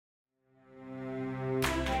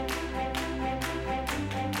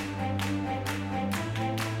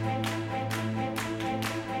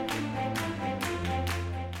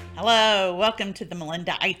Hello, welcome to the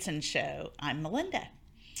Melinda Eitzen Show. I'm Melinda.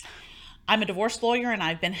 I'm a divorce lawyer and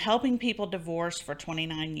I've been helping people divorce for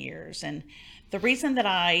 29 years. And the reason that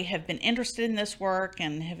I have been interested in this work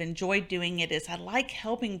and have enjoyed doing it is I like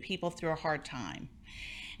helping people through a hard time.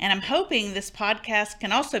 And I'm hoping this podcast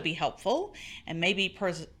can also be helpful and maybe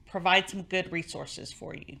provide some good resources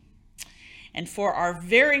for you. And for our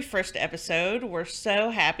very first episode, we're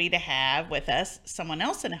so happy to have with us someone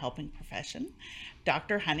else in a helping profession,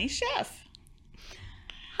 Dr. Honey Sheff.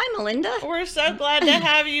 Hi, Melinda. We're so glad to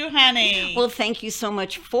have you, honey. Well, thank you so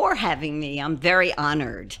much for having me. I'm very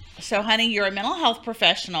honored. So, honey, you're a mental health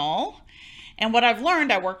professional. And what I've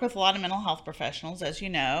learned, I work with a lot of mental health professionals, as you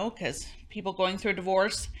know, because people going through a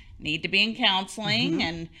divorce need to be in counseling,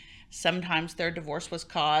 and sometimes their divorce was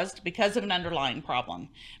caused because of an underlying problem,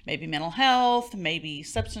 maybe mental health, maybe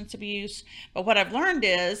substance abuse. But what I've learned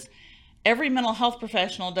is every mental health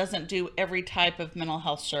professional doesn't do every type of mental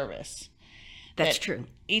health service. That's true.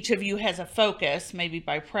 Each of you has a focus, maybe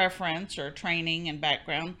by preference or training and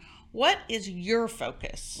background. What is your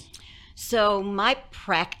focus? So my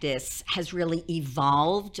practice has really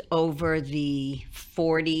evolved over the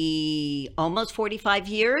almost 45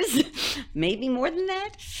 years, maybe more than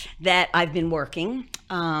that I've been working.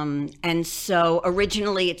 And so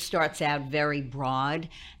originally it starts out very broad,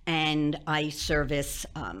 and I service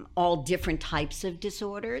all different types of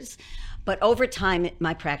disorders. But over time,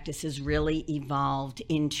 my practice has really evolved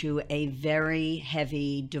into a very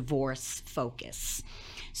heavy divorce focus.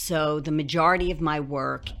 So the majority of my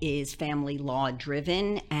work is family law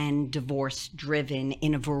driven and divorce driven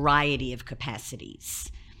in a variety of capacities.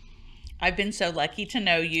 I've been so lucky to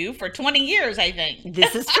know you for 20 years, I think.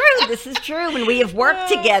 This is true. This is true. And we have worked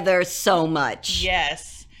together so much.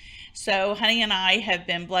 Yes. So Honey and I have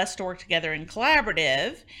been blessed to work together in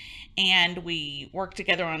collaborative. And we work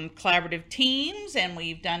together on collaborative teams, and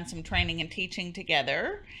we've done some training and teaching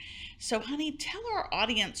together. So, Honey, tell our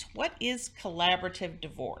audience, what is collaborative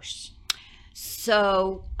divorce?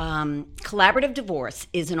 So, collaborative divorce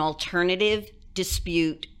is an alternative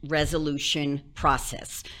dispute resolution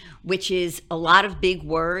process, which is a lot of big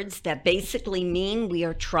words that basically mean we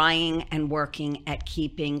are trying and working at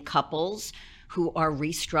keeping couples who are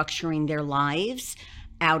restructuring their lives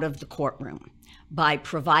out of the courtroom by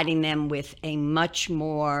providing them with a much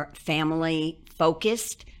more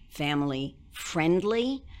family-focused,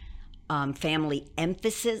 family-friendly,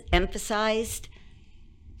 family-emphasized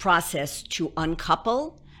process to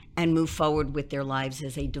uncouple and move forward with their lives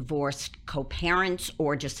as a divorced co-parents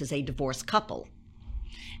or just as a divorced couple.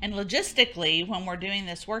 And logistically, when we're doing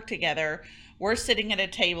this work together, we're sitting at a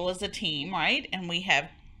table as a team, right? And we have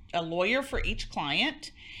a lawyer for each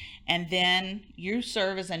client. And then you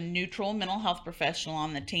serve as a neutral mental health professional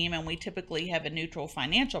on the team, and we typically have a neutral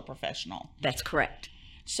financial professional. That's correct.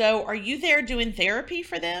 So are you there doing therapy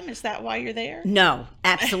for them? Is that why you're there? No,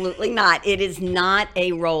 absolutely not. It is not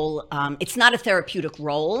a role. It's not a therapeutic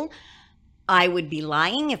role. I would be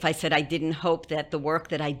lying if I said I didn't hope that the work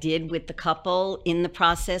that I did with the couple in the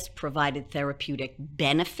process provided therapeutic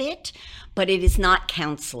benefit, but it is not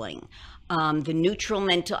counseling. The neutral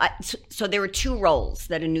mental, so there are two roles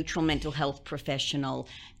that a neutral mental health professional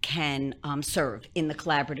can serve in the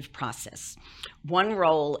collaborative process. One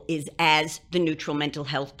role is as the neutral mental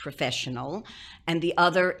health professional, and the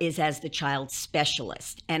other is as the child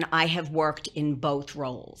specialist. And I have worked in both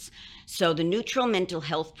roles. So the neutral mental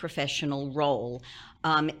health professional role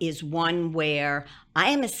is one where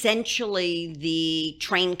I am essentially the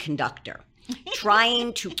train conductor,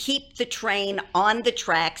 trying to keep the train on the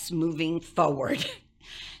tracks moving forward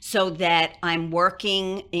so that I'm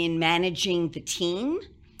working in managing the team,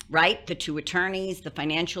 right? The two attorneys, the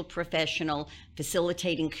financial professional,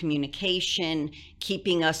 facilitating communication,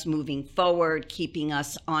 keeping us moving forward, keeping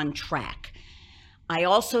us on track. I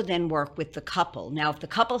also then work with the couple. Now, if the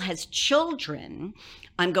couple has children,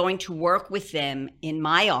 I'm going to work with them in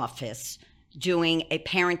my office doing a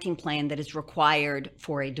parenting plan that is required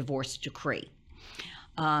for a divorce decree.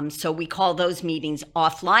 So we call those meetings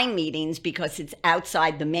offline meetings because it's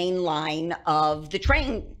outside the main line of the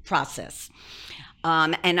train process.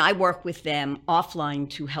 And I work with them offline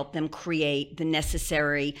to help them create the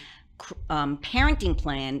necessary parenting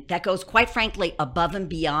plan that goes, quite frankly, above and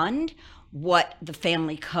beyond what the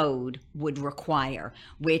family code would require,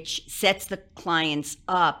 which sets the clients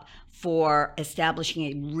up for establishing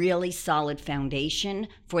a really solid foundation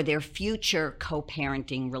for their future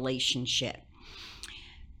co-parenting relationship.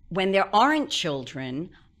 When there aren't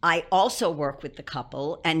children, I also work with the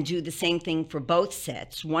couple and do the same thing for both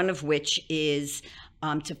sets, one of which is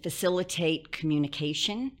to facilitate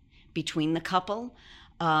communication between the couple,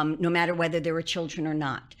 no matter whether there are children or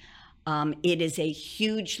not. It is a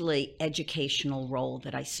hugely educational role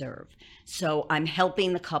that I serve. So I'm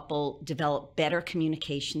helping the couple develop better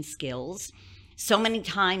communication skills. So many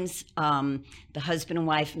times, the husband and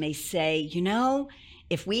wife may say,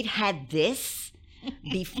 if we'd had this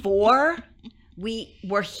before we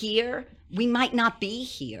were here, we might not be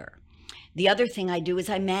here. The other thing I do is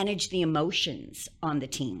I manage the emotions on the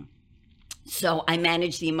team. So I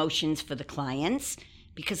manage the emotions for the clients,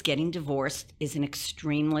 because getting divorced is an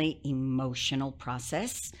extremely emotional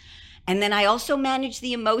process. And then I also manage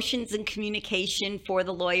the emotions and communication for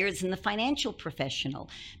the lawyers and the financial professional,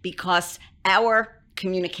 because our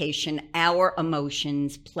communication, our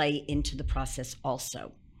emotions play into the process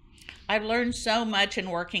also. I've learned so much in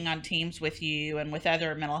working on teams with you and with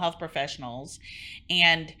other mental health professionals.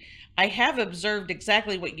 And I have observed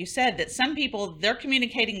exactly what you said, that some people, they're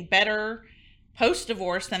communicating better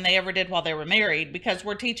post-divorce than they ever did while they were married, because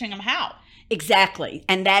we're teaching them how. Exactly.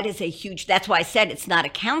 And that is that's why I said it's not a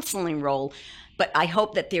counseling role, but I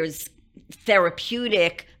hope that there's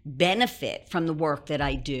therapeutic benefit from the work that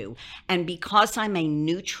I do. And because I'm a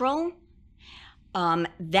neutral,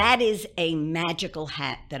 that is a magical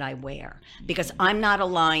hat that I wear, because I'm not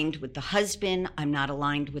aligned with the husband, I'm not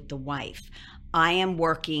aligned with the wife. I am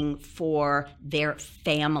working for their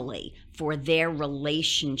family, for their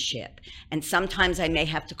relationship. And sometimes I may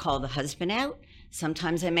have to call the husband out.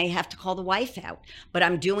 Sometimes I may have to call the wife out. But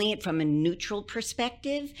I'm doing it from a neutral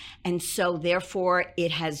perspective. And so therefore,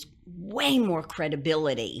 it has way more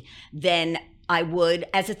credibility than I would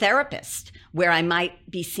as a therapist, where I might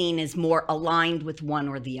be seen as more aligned with one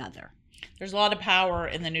or the other. There's a lot of power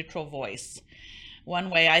in the neutral voice. One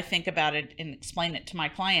way I think about it and explain it to my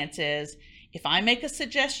clients is, if I make a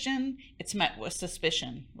suggestion, it's met with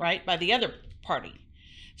suspicion, right, by the other party.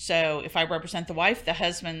 So if I represent the wife, the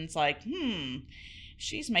husband's like,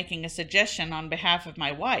 she's making a suggestion on behalf of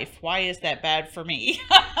my wife. Why is that bad for me?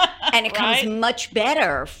 And it comes Right? much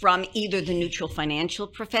better from either the neutral financial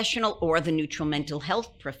professional or the neutral mental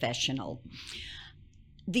health professional.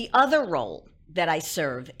 The other role that I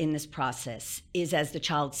serve in this process is as the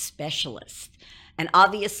child specialist. And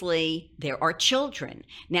obviously, there are children.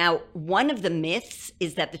 Now, one of the myths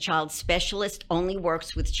is that the child specialist only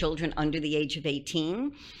works with children under the age of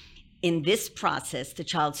 18. In this process, the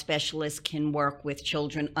child specialist can work with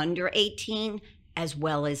children under 18 as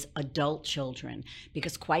well as adult children,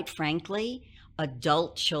 because quite frankly,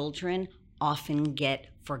 adult children often get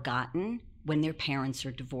forgotten when their parents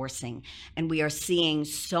are divorcing. And we are seeing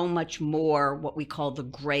so much more what we call the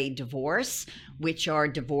gray divorce, which are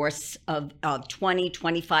divorce of 20,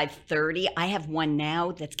 25, 30. I have one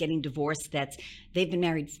now that's getting divorced they've been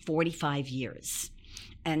married 45 years.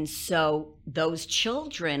 And so those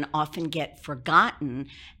children often get forgotten.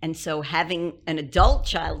 And so having an adult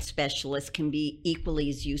child specialist can be equally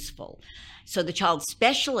as useful. So the child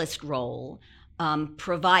specialist role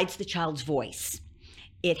provides the child's voice.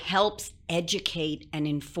 It helps educate and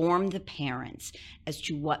inform the parents as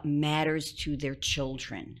to what matters to their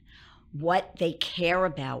children, what they care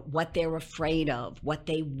about, what they're afraid of, what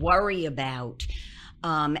they worry about.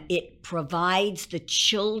 It provides the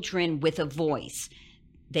children with a voice.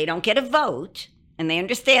 They don't get a vote, and they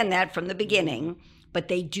understand that from the beginning, but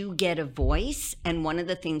they do get a voice. And one of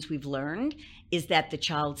the things we've learned is that the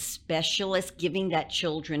child specialist giving that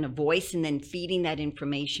children a voice and then feeding that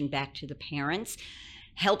information back to the parents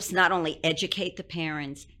helps not only educate the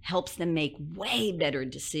parents, helps them make way better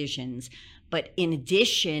decisions, but in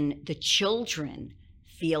addition, the children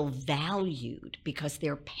feel valued because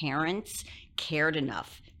their parents cared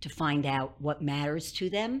enough to find out what matters to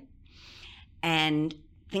them. And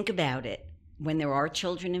think about it, when there are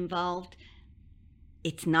children involved,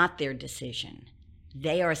 it's not their decision.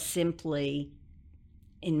 They are simply,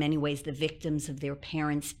 in many ways, the victims of their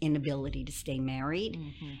parents' inability to stay married.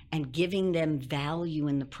 Mm-hmm. And giving them value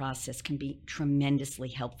in the process can be tremendously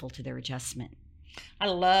helpful to their adjustment. I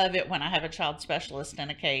love it when I have a child specialist in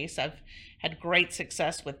a case. I've had great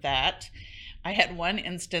success with that. I had one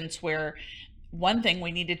instance where one thing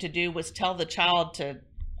we needed to do was tell the child to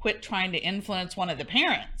quit trying to influence one of the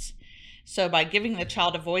parents. So by giving the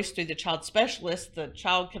child a voice through the child specialist, the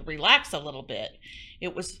child could relax a little bit.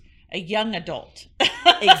 It was a young adult.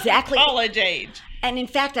 Exactly. College age. And in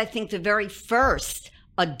fact, I think the very first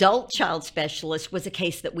adult child specialist was a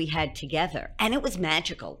case that we had together, and it was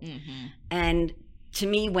magical. Mm-hmm. And to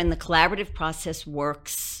me, when the collaborative process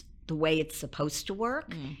works the way it's supposed to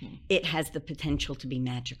work, mm-hmm. it has the potential to be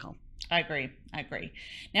magical. I agree.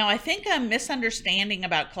 Now, I think a misunderstanding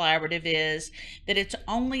about collaborative is that it's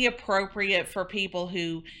only appropriate for people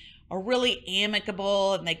who are really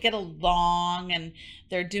amicable and they get along and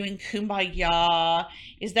they're doing kumbaya.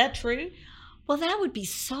 Is that true? Well, that would be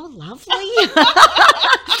so lovely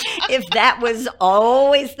if that was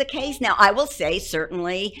always the case. Now, I will say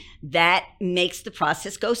certainly that makes the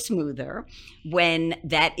process go smoother when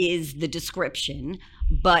that is the description,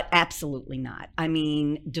 but absolutely not. I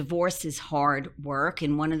mean, divorce is hard work.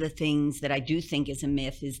 And one of the things that I do think is a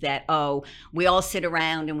myth is that, oh, we all sit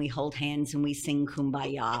around and we hold hands and we sing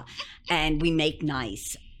kumbaya and we make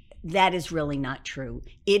nice. That is really not true.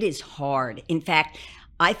 It is hard. In fact,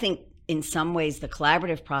 I think in some ways, the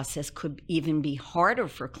collaborative process could even be harder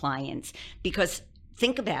for clients because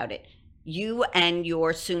think about it. You and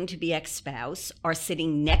your soon-to-be ex-spouse are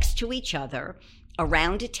sitting next to each other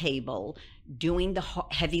around a table doing the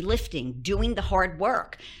heavy lifting, doing the hard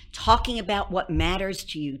work, talking about what matters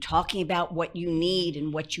to you, talking about what you need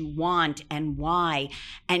and what you want and why.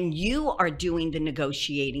 And you are doing the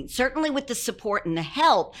negotiating, certainly with the support and the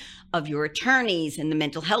help of your attorneys and the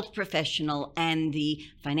mental health professional and the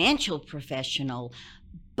financial professional.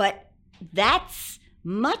 But that's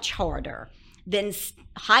much harder than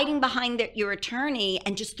hiding behind your attorney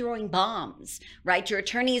and just throwing bombs, right? Your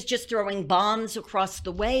attorney is just throwing bombs across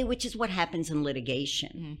the way, which is what happens in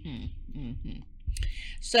litigation. Mm-hmm. Mm-hmm.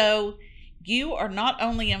 So you are not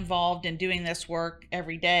only involved in doing this work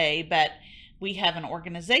every day, but we have an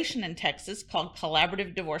organization in Texas called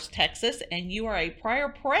Collaborative Divorce Texas, and you are a prior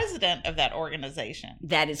president of that organization.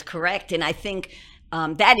 That is correct. And I think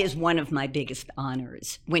that is one of my biggest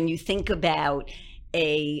honors. When you think about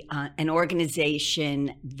an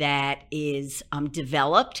organization that is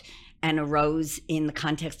developed and arose in the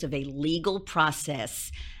context of a legal process,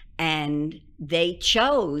 and they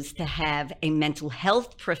chose to have a mental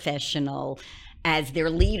health professional as their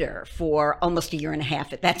leader for almost a year and a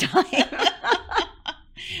half at that time.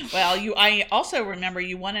 Well, I also remember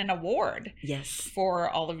you won an award. Yes. For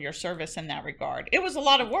all of your service in that regard. It was a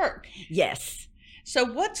lot of work. Yes. So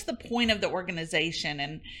what's the point of the organization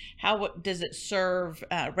and how does it serve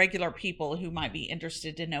regular people who might be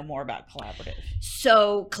interested to know more about Collaborative?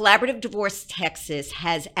 So Collaborative Divorce Texas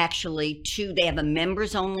has actually they have a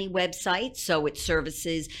members only website. So it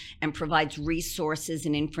services and provides resources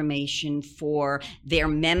and information for their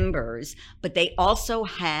members, but they also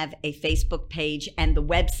have a Facebook page and the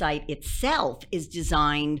website itself is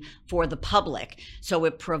designed for the public. So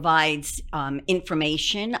it provides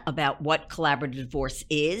information about what collaborative divorce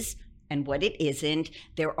is and what it isn't.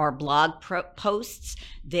 There are blog posts.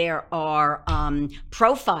 There are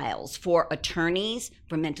profiles for attorneys,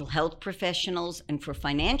 for mental health professionals, and for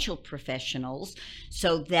financial professionals,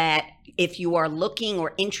 so that if you are looking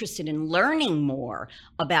or interested in learning more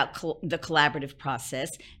about the collaborative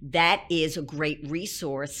process, that is a great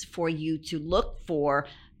resource for you to look for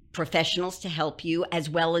professionals to help you, as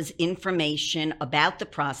well as information about the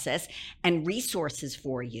process and resources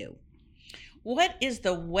for you. What is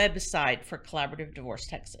the website for Collaborative Divorce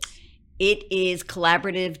Texas? It is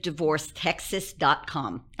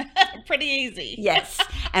collaborativedivorcetexas.com. Pretty easy. Yes.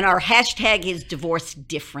 And our hashtag is divorce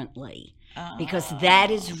differently, because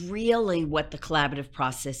that is really what the collaborative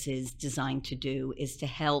process is designed to do, is to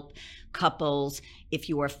help couples, if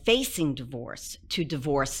you are facing divorce, to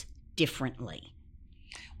divorce differently.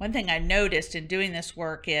 One thing I noticed in doing this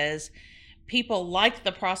work is people like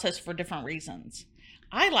the process for different reasons.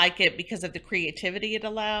 I like it because of the creativity it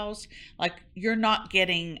allows. Like, you're not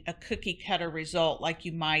getting a cookie cutter result like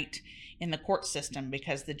you might in the court system,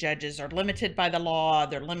 because the judges are limited by the law,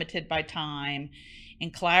 they're limited by time.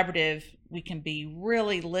 In collaborative, we can be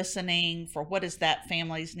really listening for what is that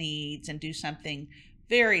family's needs and do something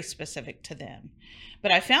very specific to them.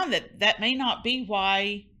 But I found that may not be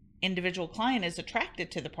why individual client is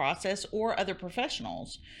attracted to the process or other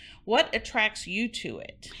professionals. What attracts you to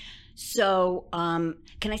it? So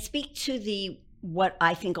can I speak to what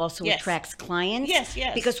I think also attracts clients? Yes.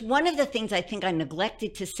 Because one of the things I think I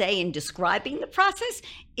neglected to say in describing the process,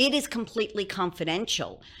 it is completely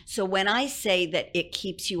confidential. So when I say that it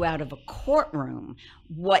keeps you out of a courtroom,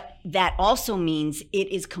 what that also means, it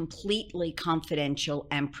is completely confidential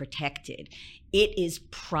and protected. It is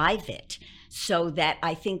private. So that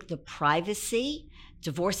I think the privacy,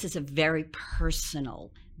 divorce is a very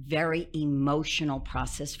personal, very emotional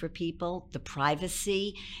process for people. The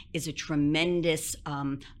privacy is a tremendous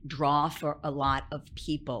draw for a lot of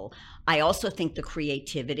people. I also think the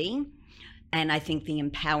creativity, and I think the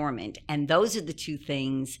empowerment. And those are the two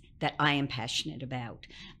things that I am passionate about,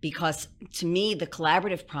 because to me, the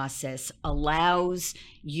collaborative process allows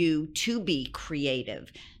you to be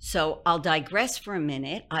creative. So I'll digress for a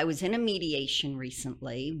minute. I was in a mediation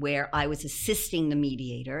recently where I was assisting the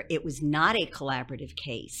mediator. It was not a collaborative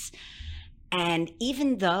case. And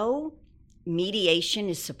even though mediation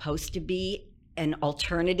is supposed to be an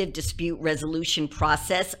alternative dispute resolution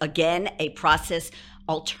process, again, a process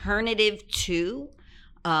alternative to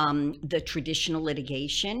the traditional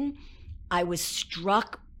litigation, I was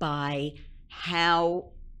struck by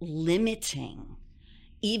how limiting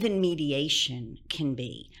even mediation can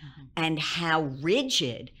be, and how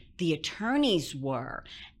rigid the attorneys were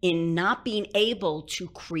in not being able to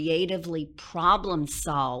creatively problem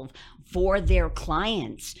solve for their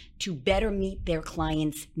clients to better meet their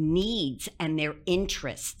clients' needs and their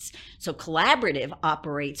interests. So collaborative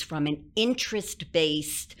operates from an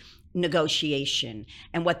interest-based negotiation.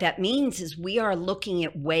 And what that means is we are looking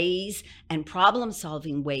at ways and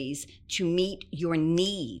problem-solving ways to meet your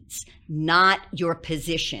needs, not your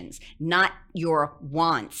positions, not your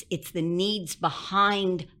wants. It's the needs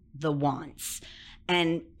behind the wants.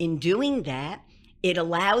 And in doing that, it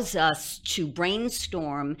allows us to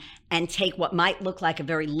brainstorm and take what might look like a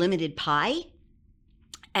very limited pie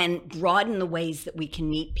and broaden the ways that we can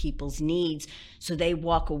meet people's needs so they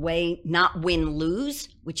walk away not win-lose,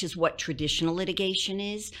 which is what traditional litigation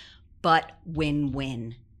is, but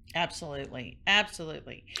win-win. Absolutely.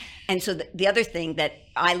 Absolutely. And so the other thing that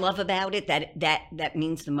I love about it, that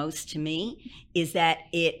means the most to me, is that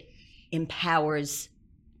it empowers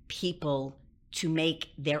people to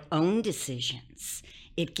make their own decisions.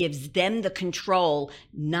 It gives them the control,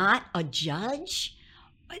 not a judge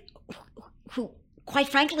who, quite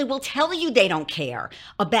frankly, will tell you they don't care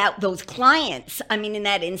about those clients. I mean, in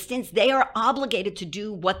that instance, they are obligated to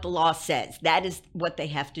do what the law says. That is what they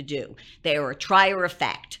have to do. They are a trier of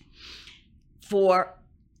fact. For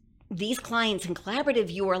these clients in collaborative,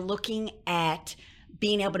 you are looking at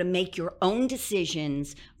being able to make your own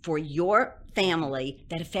decisions for your family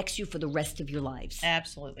that affects you for the rest of your lives.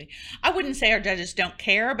 Absolutely. I wouldn't say our judges don't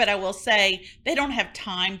care, but I will say they don't have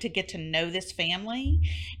time to get to know this family.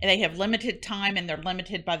 And they have limited time, and they're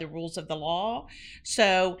limited by the rules of the law.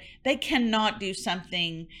 So they cannot do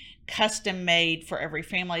something custom made for every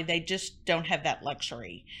family. They just don't have that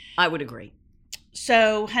luxury. I would agree.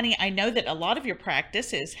 So, honey, I know that a lot of your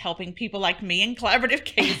practice is helping people like me in collaborative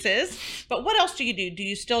cases, but what else do you do? Do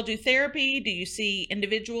you still do therapy? Do you see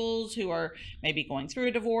individuals who are maybe going through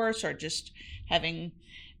a divorce or just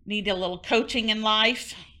need a little coaching in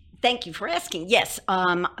life? Thank you for asking. Yes,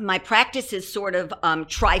 my practice is sort of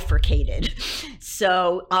trifurcated.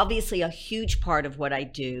 So obviously a huge part of what I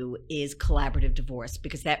do is collaborative divorce,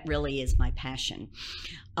 because that really is my passion.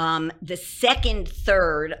 The second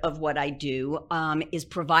third of what I do is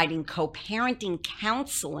providing co-parenting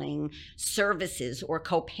counseling services or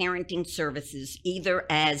co-parenting services, either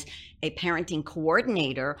as a parenting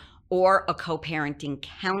coordinator or a co-parenting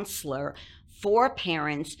counselor for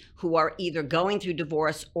parents who are either going through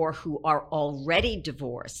divorce or who are already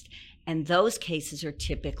divorced. And those cases are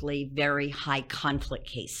typically very high conflict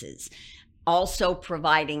cases. Also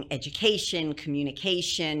providing education,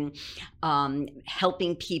 communication,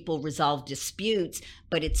 helping people resolve disputes,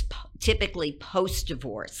 but it's typically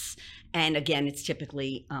post-divorce. And again, it's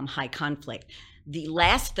typically high conflict. The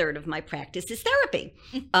last third of my practice is therapy.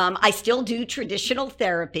 I still do traditional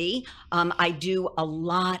therapy. I do a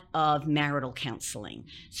lot of marital counseling.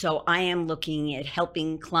 So I am looking at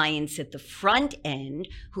helping clients at the front end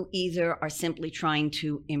who either are simply trying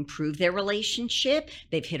to improve their relationship,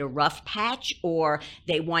 they've hit a rough patch, or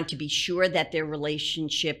they want to be sure that their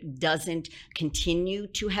relationship doesn't continue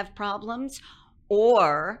to have problems,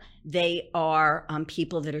 or they are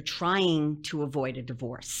people that are trying to avoid a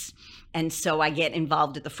divorce. And so I get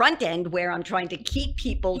involved at the front end where I'm trying to keep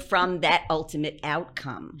people from that ultimate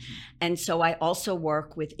outcome. Mm-hmm. And so I also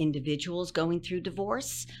work with individuals going through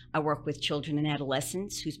divorce. I work with children and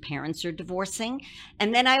adolescents whose parents are divorcing.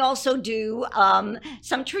 And then I also do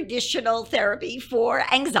some traditional therapy for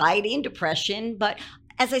anxiety and depression. But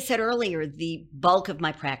as I said earlier, the bulk of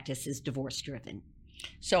my practice is divorce driven.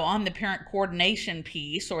 So on the parent coordination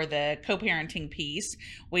piece or the co-parenting piece,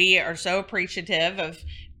 we are so appreciative of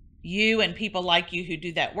you and people like you who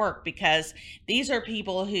do that work, because these are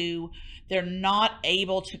people who they're not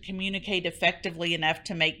able to communicate effectively enough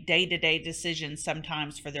to make day-to-day decisions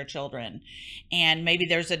sometimes for their children. And maybe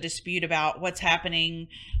there's a dispute about what's happening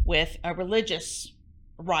with a religious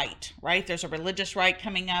right? There's a religious right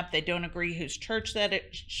coming up. They don't agree whose church that it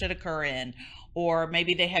should occur in. or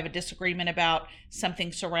maybe they have a disagreement about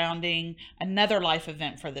something surrounding another life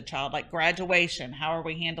event for the child, like graduation. How are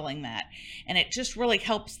we handling that? And it just really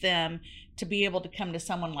helps them to be able to come to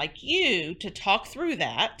someone like you to talk through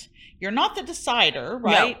that. You're not the decider,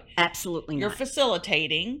 right? No, absolutely not. You're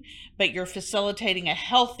facilitating, but you're facilitating a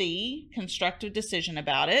healthy, constructive decision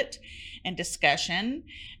about it and discussion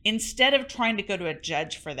instead of trying to go to a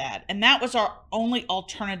judge for that. And that was our only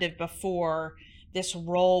alternative before this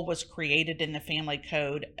role was created in the family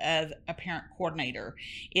code of a parent coordinator,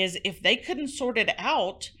 is if they couldn't sort it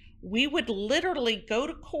out, we would literally go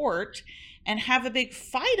to court and have a big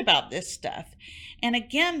fight about this stuff. And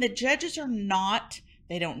again, the judges are not,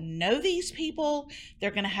 they don't know these people.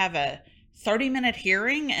 They're going to have a 30-minute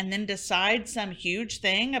hearing and then decide some huge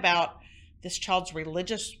thing about this child's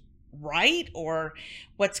religious right or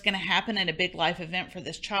what's going to happen in a big life event for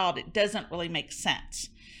this child. It doesn't really make sense.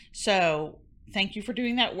 So thank you for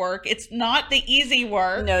doing that work. It's not the easy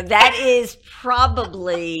work. No, that is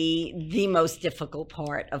probably the most difficult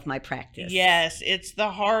part of my practice. Yes, it's the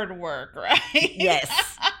hard work, right?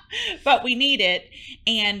 Yes. But we need it.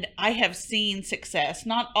 And I have seen success.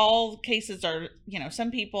 Not all cases are,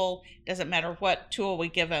 some people, doesn't matter what tool we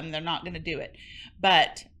give them, they're not going to do it.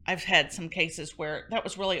 But I've had some cases where that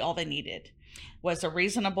was really all they needed, was a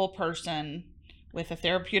reasonable person with a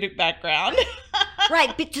therapeutic background.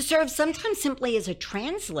 Right, but to serve sometimes simply as a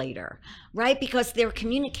translator, right? Because their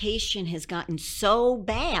communication has gotten so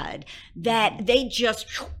bad that they just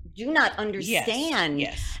do not understand.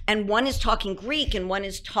 Yes. And one is talking Greek and one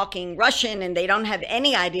is talking Russian and they don't have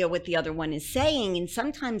any idea what the other one is saying. And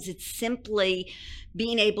sometimes it's simply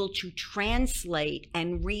being able to translate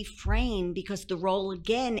and reframe, because the role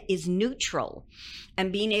again is neutral,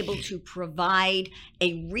 and being able to provide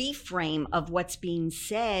a reframe of what's being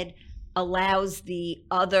said allows the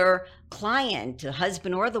other client, the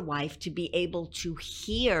husband or the wife, to be able to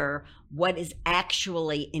hear what is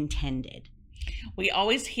actually intended. We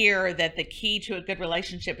always hear that the key to a good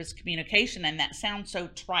relationship is communication, and that sounds so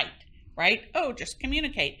trite, right? Oh, just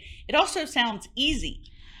communicate. It also sounds easy,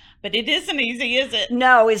 but it isn't easy, is it?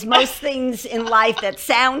 No, as most things in life that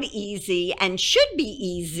sound easy and should be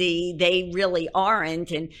easy, they really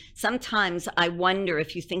aren't. And sometimes I wonder,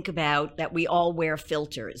 if you think about that, we all wear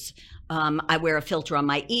filters. I wear a filter on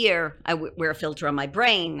my ear. I wear a filter on my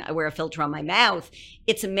brain. I wear a filter on my mouth.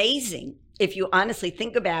 It's amazing. If you honestly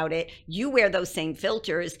think about it, you wear those same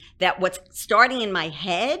filters, that what's starting in my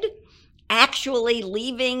head actually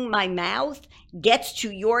leaving my mouth gets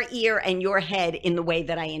to your ear and your head in the way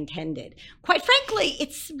that I intended. Quite frankly,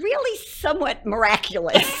 it's really somewhat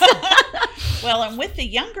miraculous. Well, and with the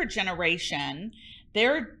younger generation,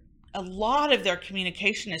 a lot of their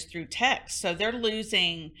communication is through text. So they're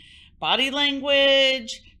losing body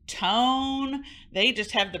language, tone. They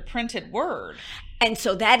just have the printed word. And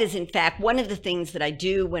so that is, in fact, one of the things that I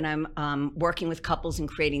do when I'm working with couples and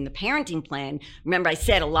creating the parenting plan. Remember, I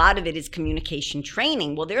said a lot of it is communication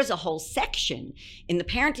training. Well, there's a whole section in the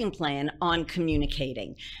parenting plan on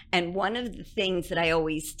communicating. And one of the things that I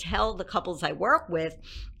always tell the couples I work with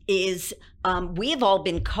is we have all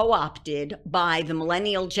been co-opted by the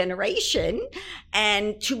millennial generation,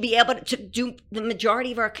 and to be able to do the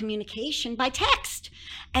majority of our communication by text.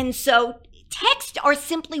 And so text are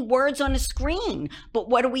simply words on a screen, but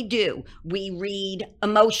what do? We read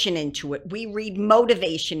emotion into it. We read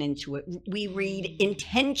motivation into it. We read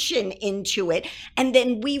intention into it. And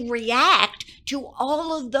then we react to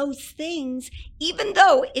all of those things, even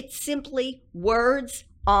though it's simply words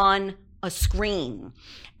on a screen.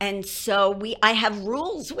 And so I have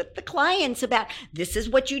rules with the clients about, this is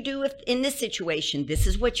what you do if in this situation. This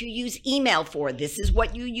is what you use email for. This is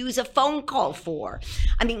what you use a phone call for.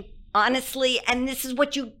 I mean, honestly, and this is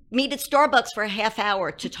what you meet at Starbucks for a half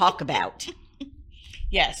hour to talk about.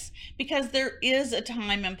 Yes, because there is a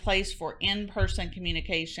time and place for in-person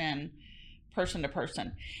communication, person to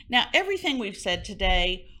person. Now, everything we've said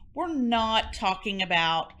today, we're not talking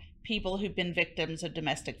about people who've been victims of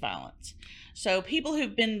domestic violence. So people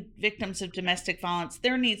who've been victims of domestic violence,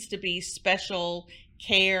 there needs to be special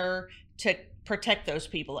care to protect those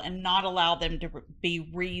people and not allow them to be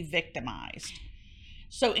re-victimized.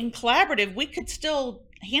 So in collaborative, we could still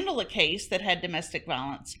handle a case that had domestic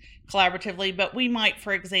violence collaboratively, but we might,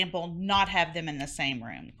 for example, not have them in the same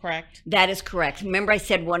room, correct? That is correct. Remember, I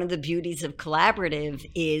said one of the beauties of collaborative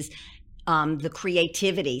is the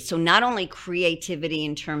creativity. So not only creativity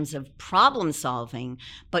in terms of problem solving,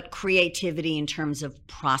 but creativity in terms of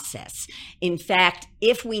process. In fact,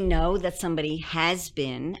 if we know that somebody has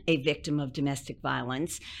been a victim of domestic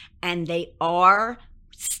violence and they are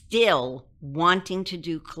still wanting to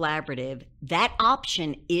do collaborative, that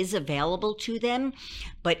option is available to them,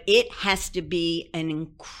 but it has to be an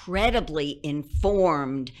incredibly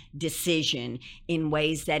informed decision in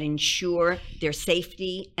ways that ensure their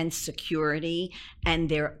safety and security and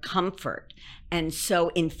their comfort. And so,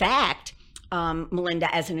 in fact,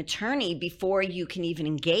 Melinda, as an attorney, before you can even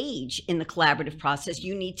engage in the collaborative process,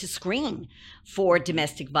 you need to screen for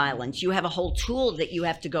domestic violence. You have a whole tool that you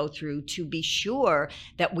have to go through to be sure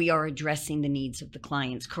that we are addressing the needs of the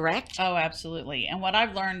clients, correct? Oh, absolutely. And what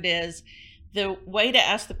I've learned is the way to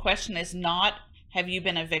ask the question is not, have you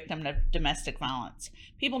been a victim of domestic violence?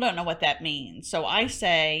 People don't know what that means. So I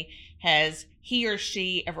say, has he or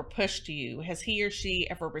she ever pushed you? Has he or she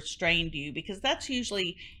ever restrained you? Because that's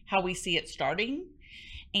usually how we see it starting.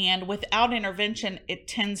 And without intervention, it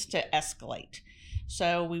tends to escalate.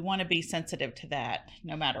 So we want to be sensitive to that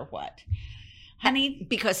no matter what. Honey?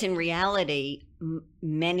 Because in reality,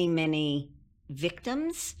 many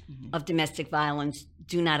victims of domestic violence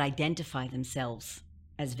do not identify themselves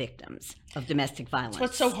as victims of domestic violence.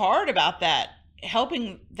 What's so hard about that,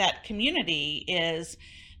 helping that community, is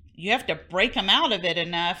you have to break them out of it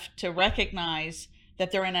enough to recognize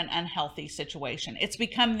that they're in an unhealthy situation. It's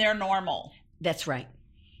become their normal. That's right.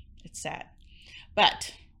 It's sad.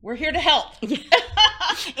 But we're here to help.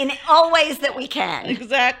 In all ways that we can.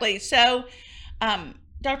 Exactly. So,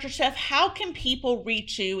 Dr. Sheff, how can people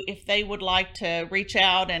reach you if they would like to reach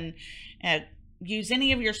out and use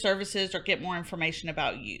any of your services or get more information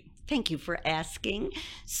about you? Thank you for asking.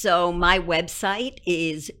 So my website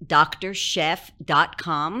is drsheff.com,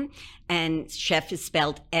 and Sheff is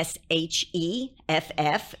spelled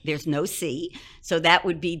Sheff. There's no C. So that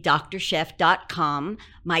would be drsheff.com.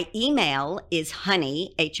 My email is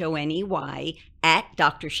honey, Honey, at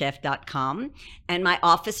drsheff.com. And my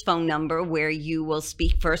office phone number, where you will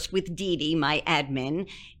speak first with Dee Dee, my admin,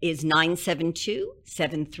 is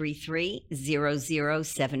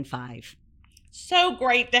 972-733-0075. So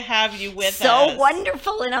great to have you with us. So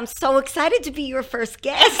wonderful, and I'm so excited to be your first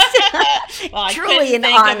guest. Well, I Truly couldn't an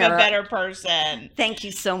think honor. of a better person. Thank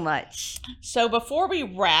you so much. So before we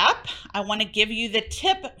wrap, I want to give you the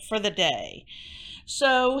tip for the day.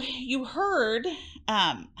 So you heard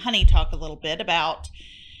Honey talk a little bit about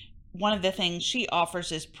one of the things she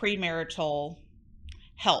offers is premarital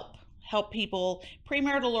help people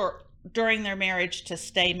premarital or during their marriage to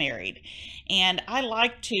stay married. And I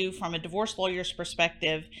like to, from a divorce lawyer's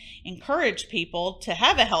perspective, encourage people to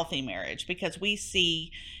have a healthy marriage because we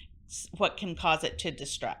see what can cause it to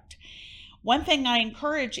destruct. One thing I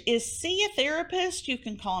encourage is see a therapist. You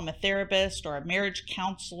can call him a therapist or a marriage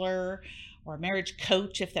counselor or a marriage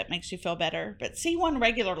coach if that makes you feel better, but see one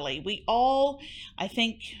regularly. We all, I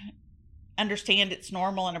think, understand it's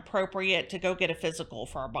normal and appropriate to go get a physical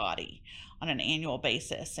for our body on an annual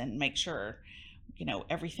basis and make sure,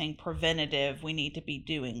 everything preventative we need to be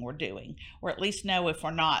doing, we're doing, or at least know if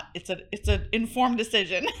we're not. It's an informed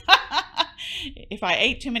decision. If I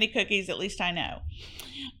ate too many cookies, at least I know.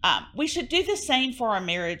 We should do the same for our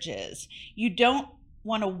marriages. You don't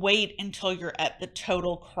want to wait until you're at the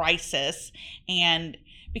total crisis, and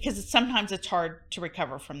because sometimes it's hard to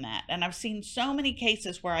recover from that. And I've seen so many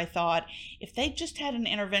cases where I thought if they just had an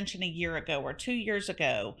intervention a year ago or 2 years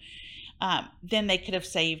ago, then they could have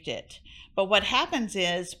saved it. But what happens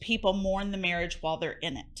is people mourn the marriage while they're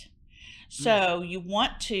in it. So you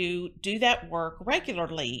want to do that work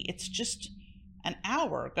regularly. It's just an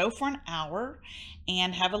hour. Go for an hour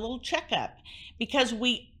and have a little checkup, because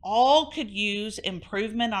we all could use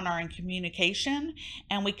improvement on our communication,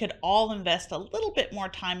 and we could all invest a little bit more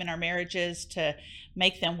time in our marriages to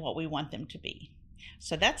make them what we want them to be.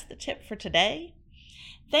 So that's the tip for today.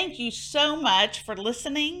 Thank you so much for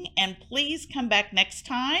listening, and please come back next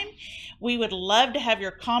time. We would love to have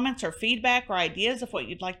your comments or feedback or ideas of what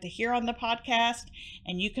you'd like to hear on the podcast,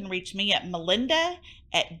 and you can reach me at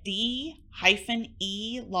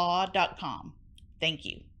melinda@d-elaw.com. Thank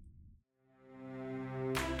you.